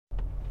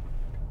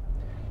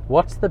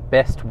What's the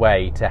best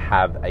way to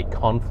have a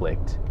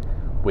conflict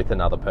with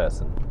another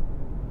person?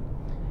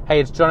 Hey,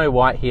 it's Jono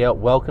White here.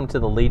 Welcome to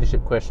the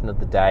leadership question of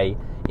the day.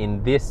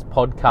 In this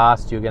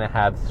podcast, you're going to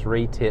have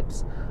 3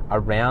 tips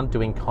around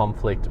doing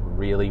conflict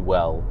really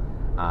well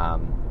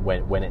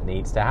when it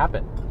needs to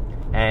happen.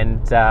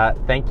 And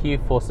thank you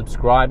for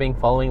subscribing,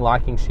 following,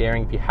 liking,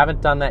 sharing. If you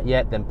haven't done that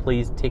yet, then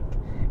please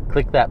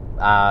click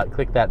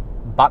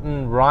that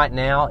button right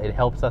now. It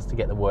helps us to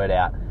get the word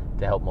out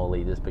to help more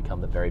leaders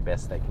become the very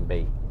best they can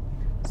be.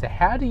 So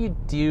how do you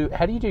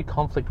do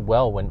conflict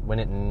well when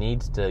it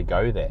needs to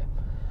go there?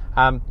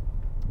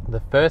 The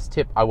first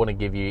tip I want to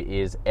give you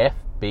is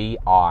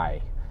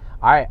FBI.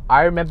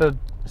 I remember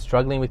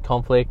struggling with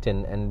conflict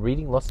and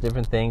reading lots of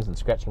different things and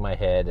scratching my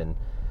head and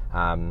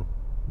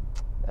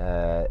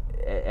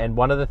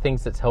one of the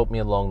things that's helped me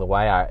along the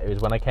way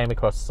is when I came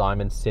across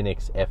Simon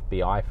Sinek's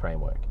FBI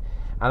framework.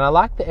 And I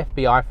like the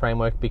FBI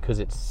framework because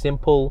it's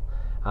simple,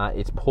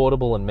 it's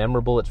portable and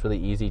memorable, it's really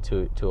easy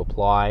to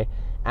apply,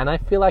 and I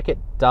feel like it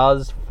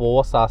does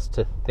force us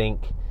to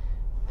think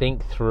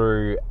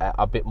through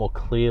a bit more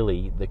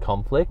clearly the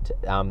conflict,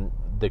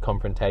 the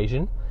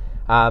confrontation.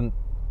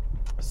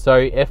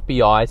 So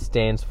FBI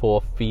stands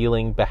for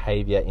Feeling,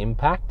 Behavior,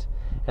 Impact.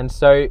 And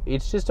so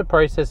it's just a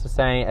process of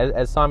saying,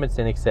 as Simon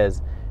Sinek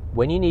says,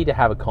 when you need to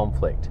have a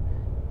conflict,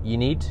 you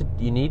need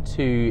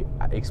to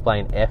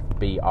explain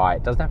FBI.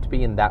 It doesn't have to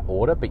be in that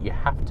order, but you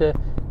have to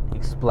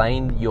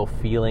explain your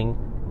feeling,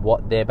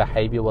 what their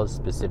behavior was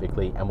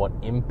specifically, and what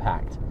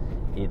impact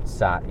it's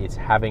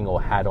having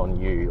or had on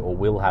you or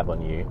will have on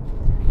you.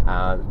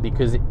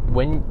 Because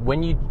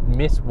when you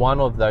miss one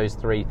of those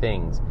 3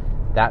 things,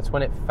 that's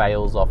when it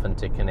fails often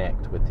to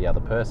connect with the other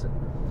person.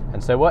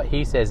 And so what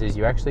he says is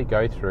you actually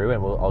go through,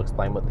 and I'll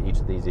explain what each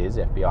of these is,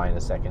 FBI in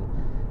a second,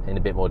 in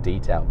a bit more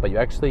detail, but you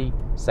actually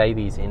say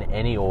these in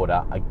any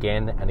order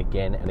again and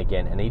again and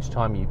again, and each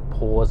time you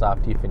pause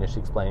after you finish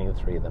explaining the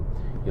 3 of them,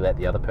 you let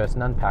the other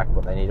person unpack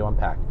what they need to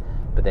unpack,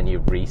 but then you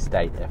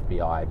restate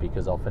FBI,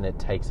 because often it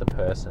takes a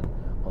person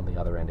on the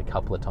other end a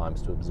couple of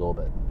times to absorb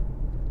it.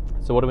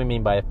 So what do we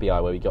mean by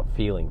FBI? Well, we got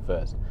feeling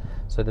first.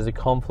 So there's a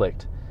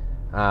conflict.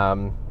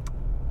 And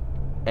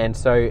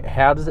so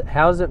how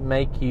does it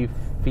make you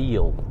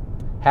feel?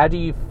 How do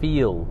you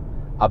feel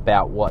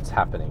about what's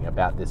happening,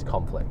 about this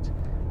conflict?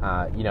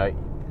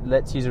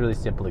 Let's use a really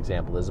simple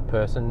example. There's a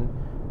person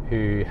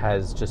who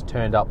has just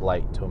turned up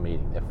late to a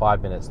meeting. They're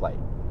 5 minutes late.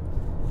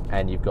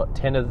 And you've got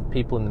 10 of the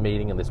people in the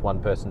meeting, and this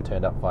one person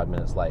turned up 5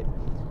 minutes late.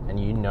 And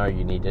you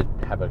need to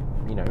have a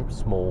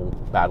small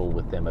battle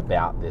with them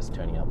about this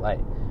turning up late.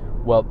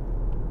 Well,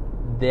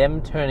 them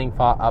turning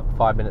up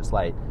 5 minutes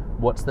late,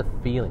 what's the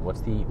feeling?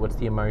 What's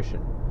the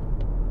emotion?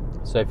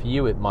 So for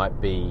you, it might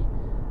be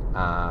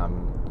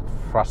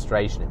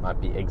frustration. It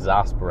might be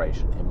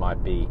exasperation. It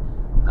might be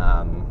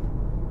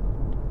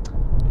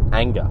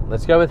anger.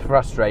 Let's go with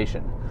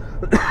frustration.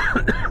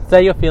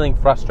 Say you're feeling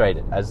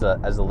frustrated as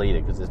a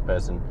leader because this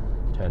person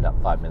turned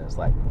up 5 minutes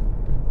late.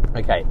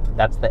 Okay,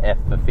 that's the F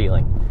for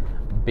feeling.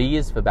 B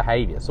is for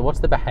behavior. So what's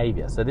the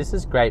behavior? So this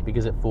is great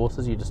because it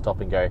forces you to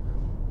stop and go,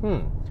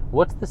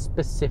 what's the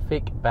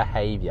specific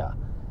behavior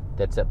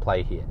that's at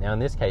play here? Now in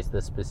this case,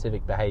 the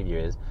specific behavior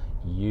is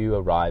you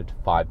arrived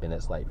 5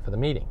 minutes late for the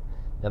meeting.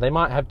 Now they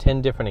might have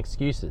 10 different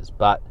excuses,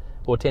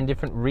 or 10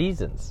 different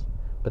reasons,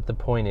 but the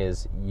point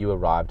is you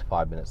arrived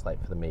 5 minutes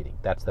late for the meeting.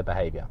 That's the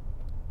behavior.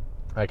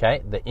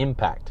 Okay, the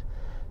impact.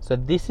 So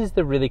this is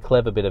the really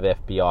clever bit of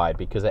FBI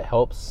because it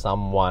helps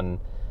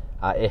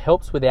it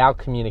helps with our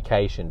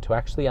communication to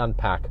actually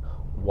unpack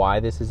why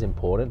this is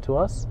important to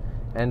us.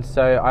 And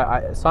so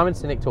Simon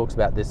Sinek talks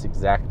about this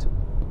exact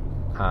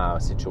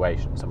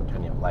situation, someone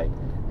turning up late,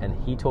 and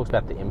he talks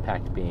about the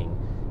impact being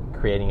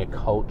creating a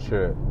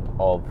culture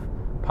of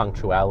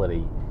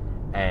punctuality.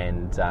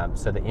 And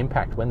so the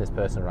impact when this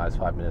person arrives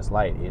 5 minutes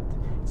late,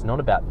 it's not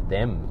about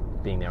them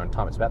being there on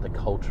time, it's about the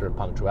culture of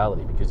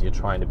punctuality, because you're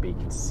trying to be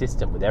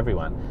consistent with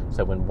everyone.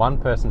 So when one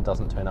person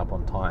doesn't turn up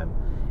on time,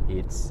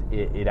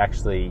 it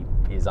actually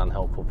is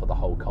unhelpful for the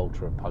whole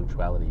culture of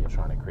punctuality you're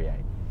trying to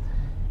create.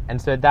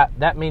 And so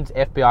that means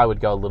FBI would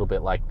go a little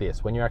bit like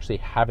this. When you're actually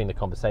having the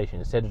conversation,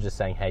 instead of just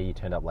saying, hey, you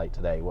turned up late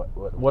today,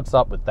 what's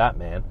up with that,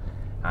 man?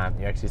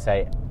 You actually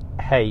say,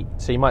 hey,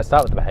 so you might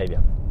start with the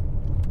behavior.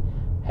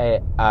 Hey,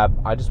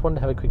 I just wanted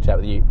to have a quick chat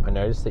with you. I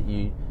noticed that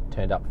you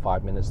turned up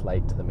 5 minutes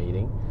late to the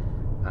meeting.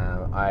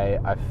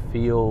 I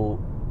feel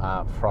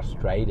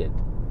frustrated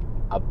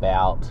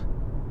about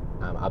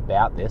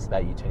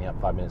you turning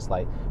up 5 minutes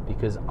late,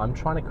 because I'm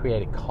trying to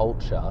create a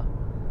culture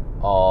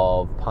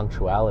of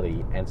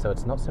punctuality, and so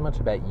it's not so much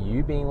about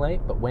you being late,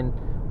 but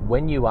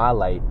when you are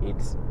late,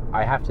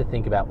 I have to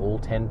think about all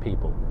 10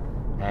 people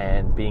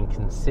and being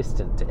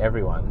consistent to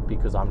everyone,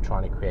 because I'm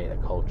trying to create a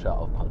culture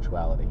of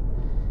punctuality.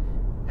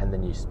 And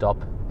then you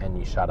stop and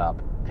you shut up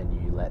and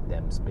you let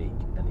them speak,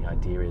 and the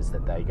idea is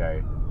that they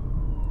go,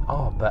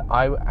 oh, but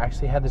I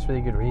actually had this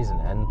really good reason,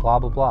 and blah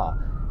blah blah,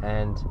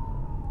 and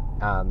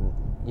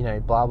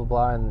blah blah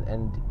blah,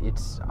 and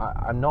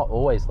I'm not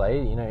always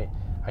late,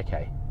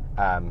 okay.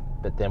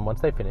 But then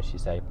once they finish, you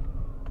say,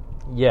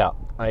 yeah,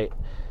 I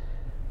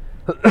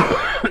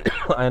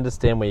I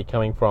understand where you're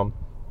coming from.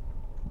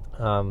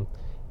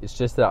 It's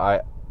just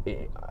that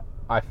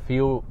I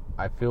feel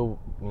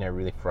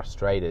really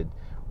frustrated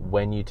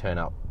when you turn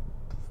up.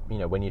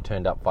 When you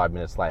turned up 5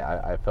 minutes late,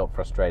 I felt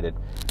frustrated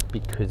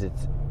because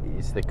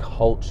it's the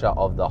culture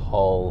of the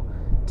whole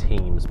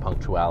team's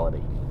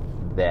punctuality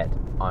that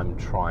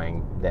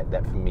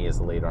that for me as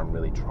a leader, I'm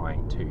really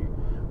trying to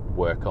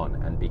work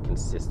on and be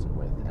consistent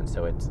with. And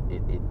so it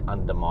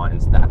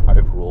undermines that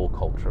overall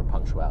culture of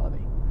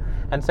punctuality.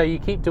 And so you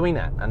keep doing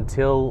that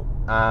until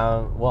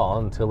a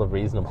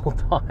reasonable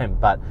time.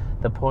 But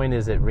the point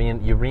is that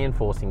you're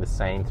reinforcing the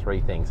same three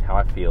things: how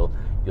I feel,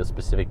 your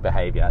specific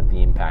behavior,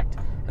 the impact.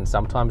 And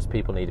sometimes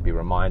people need to be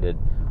reminded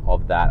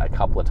of that a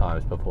couple of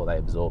times before they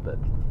absorb it.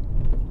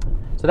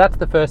 So that's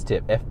the first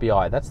tip,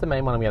 FBI. That's the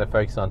main one I'm going to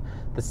focus on.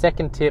 The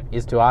second tip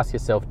is to ask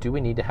yourself, do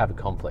we need to have a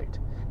conflict?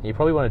 And you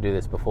probably want to do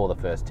this before the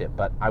first tip,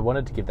 but I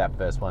wanted to give that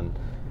first one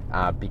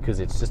because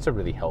it's just a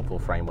really helpful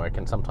framework,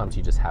 and sometimes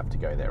you just have to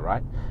go there,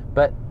 right?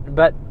 But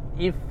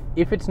if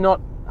it's not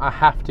a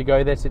have to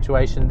go there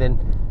situation, then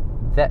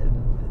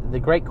the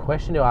great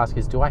question to ask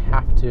is, do I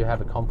have to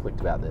have a conflict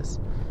about this?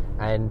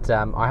 And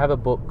I have a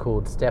book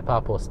called Step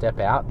Up or Step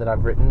Out that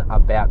I've written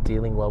about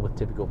dealing well with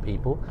difficult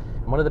people.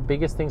 And one of the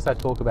biggest things I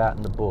talk about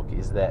in the book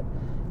is that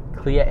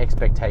clear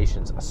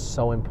expectations are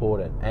so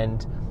important.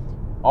 And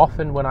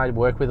often when I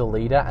work with a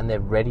leader and they're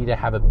ready to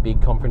have a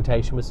big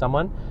confrontation with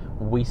someone,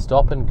 we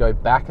stop and go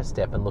back a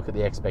step and look at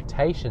the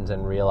expectations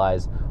and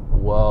realize,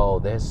 whoa,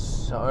 there's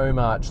so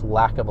much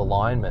lack of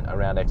alignment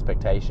around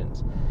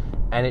expectations.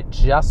 And it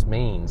just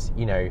means,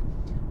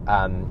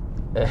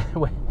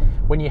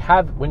 when you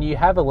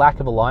have a lack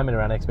of alignment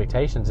around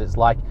expectations, it's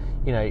like,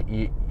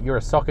 you're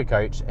a soccer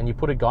coach and you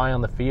put a guy on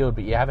the field,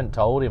 but you haven't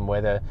told him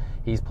whether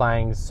he's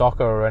playing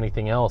soccer or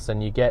anything else,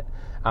 and you get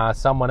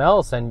someone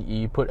else and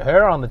you put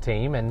her on the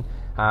team, and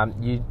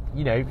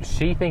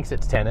she thinks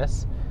it's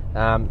tennis,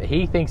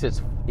 he thinks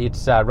it's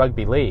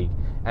rugby league,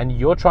 and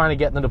you're trying to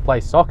get them to play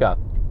soccer.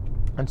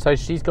 And so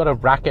she's got a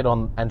racket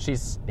on and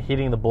she's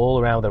hitting the ball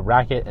around with a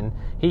racket, and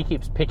he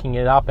keeps picking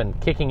it up and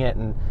kicking it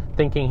and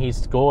thinking he's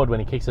scored when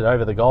he kicks it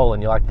over the goal,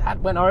 and you're like, that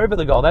went over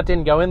the goal, that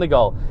didn't go in the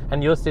goal.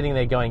 And you're sitting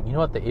there going, you know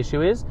what the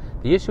issue is?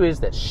 The issue is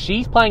that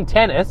she's playing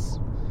tennis,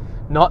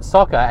 not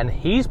soccer, and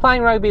he's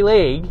playing rugby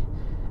league,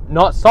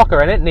 not soccer,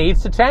 and it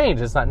needs to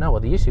change. It's like, no,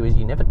 well, the issue is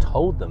you never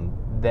told them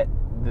that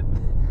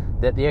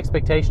the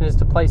expectation is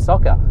to play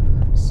soccer.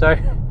 So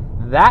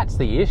that's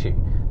the issue.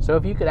 So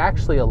if you could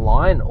actually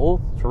align all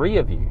three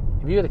of you,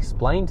 if you could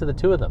explain to the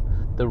two of them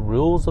the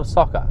rules of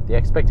soccer, the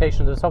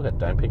expectations of soccer,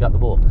 don't pick up the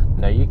ball.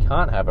 No, you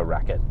can't have a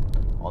racket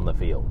on the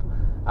field.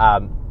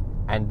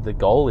 And the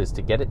goal is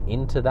to get it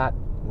into that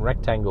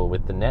rectangle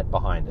with the net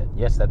behind it.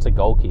 Yes, that's a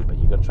goalkeeper.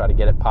 You've got to try to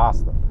get it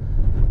past them.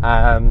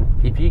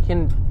 If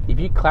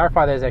you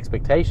clarify those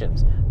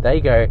expectations, they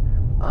go,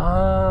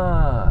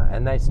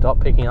 and they stop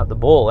picking up the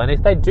ball. And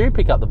if they do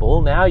pick up the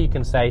ball, now you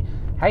can say,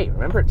 hey,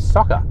 remember it's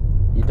soccer.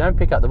 You don't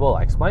pick up the ball.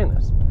 I explain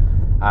this.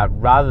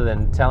 Rather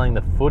than telling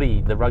the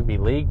rugby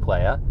league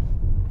player,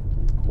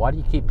 why do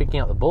you keep picking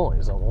up the ball?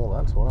 He's like, well,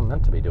 that's what I'm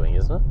meant to be doing,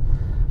 isn't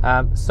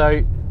it?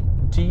 So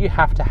do you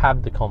have to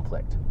have the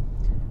conflict?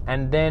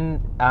 And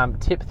then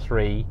tip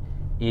 3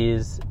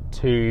 is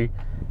to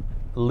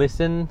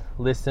listen.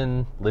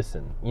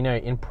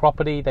 In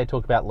property, they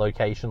talk about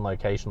location.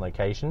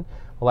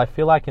 Well, I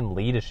feel like in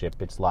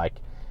leadership, it's like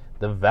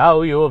the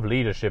value of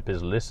leadership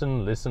is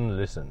listen.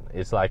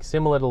 It's like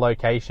similar to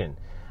location.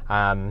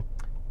 A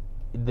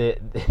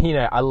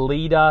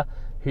leader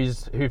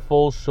who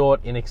falls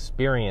short in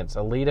experience,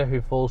 a leader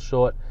who falls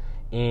short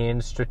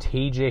in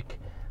strategic,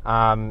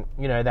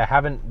 they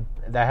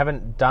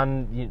haven't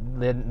done,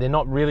 they're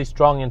not really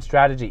strong in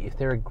strategy. If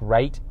they're a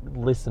great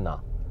listener,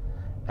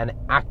 an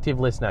active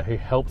listener who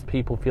helps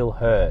people feel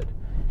heard,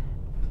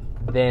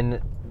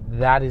 then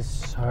that is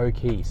so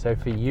key. So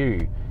for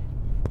you,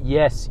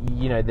 yes,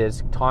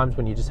 there's times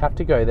when you just have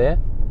to go there.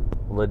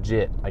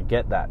 Legit, I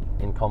get that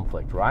in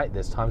conflict, right?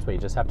 There's times where you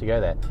just have to go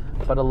there.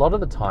 But a lot of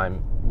the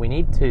time, we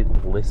need to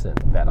listen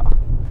better.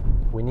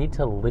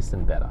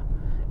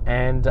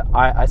 And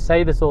I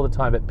say this all the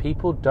time, but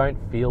people don't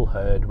feel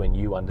heard when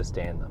you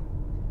understand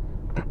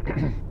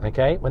them.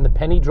 Okay? When the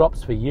penny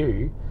drops for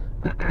you,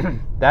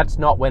 that's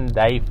not when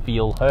they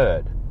feel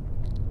heard.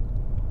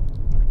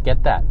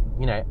 Get that.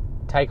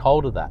 Take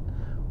hold of that.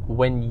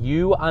 When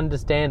you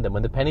understand them,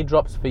 when the penny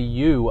drops for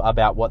you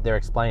about what they're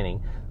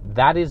explaining,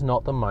 that is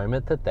not the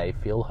moment that they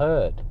feel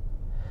heard.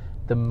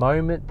 The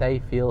moment they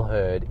feel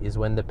heard is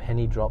when the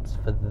penny drops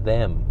for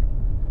them,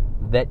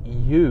 that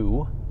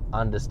you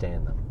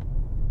understand them.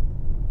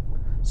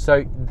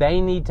 So they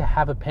need to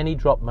have a penny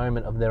drop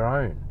moment of their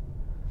own,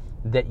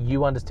 that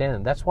you understand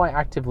them. That's why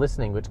active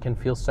listening, which can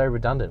feel so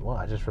redundant, well,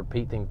 I just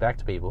repeat things back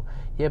to people.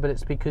 Yeah, but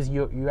it's because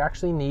you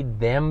actually need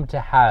them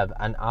to have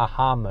an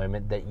aha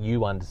moment that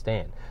you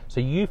understand. So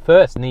you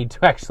first need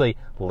to actually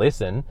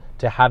listen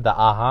to have the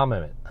aha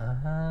moment.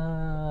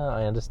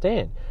 I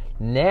understand.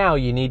 Now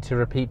you need to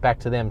repeat back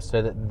to them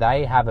so that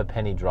they have a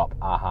penny drop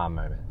aha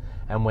moment.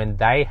 And when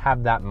they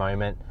have that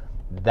moment,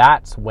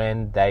 that's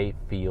when they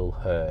feel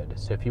heard.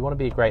 So if you want to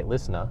be a great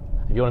listener,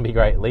 if you want to be a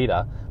great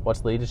leader,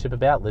 what's leadership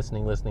about?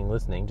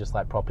 Listening, just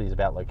like property is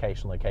about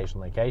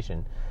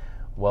location.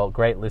 Well,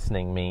 great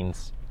listening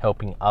means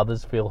helping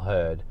others feel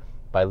heard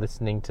by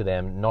listening to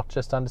them, not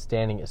just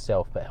understanding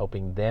yourself, but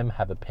helping them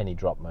have a penny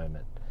drop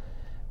moment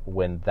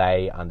when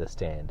they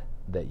understand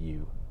that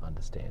you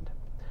understand.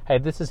 Hey,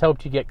 if this has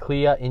helped you get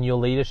clear in your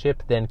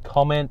leadership, then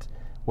comment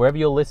wherever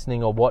you're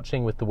listening or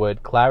watching with the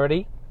word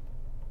clarity.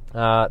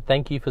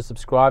 Thank you for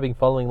subscribing,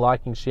 following,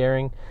 liking,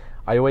 sharing.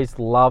 I always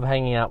love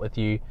hanging out with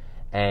you,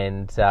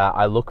 and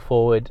I look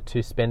forward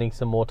to spending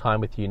some more time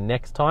with you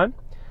next time.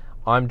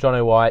 I'm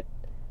Jono White,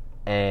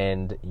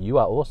 and you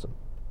are awesome.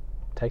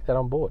 Take that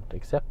on board.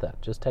 Accept that.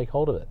 Just take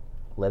hold of it.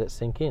 Let it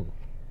sink in.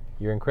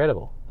 You're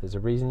incredible. There's a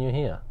reason you're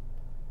here.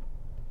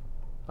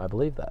 I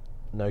believe that.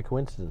 No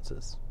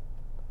coincidences.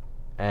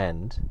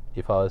 And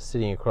if I was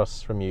sitting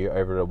across from you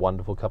over a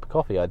wonderful cup of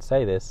coffee, I'd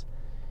say this: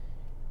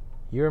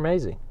 you're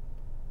amazing.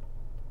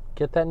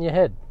 Get that in your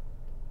head.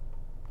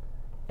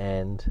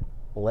 And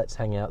let's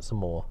hang out some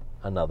more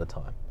another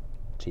time.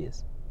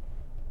 Cheers.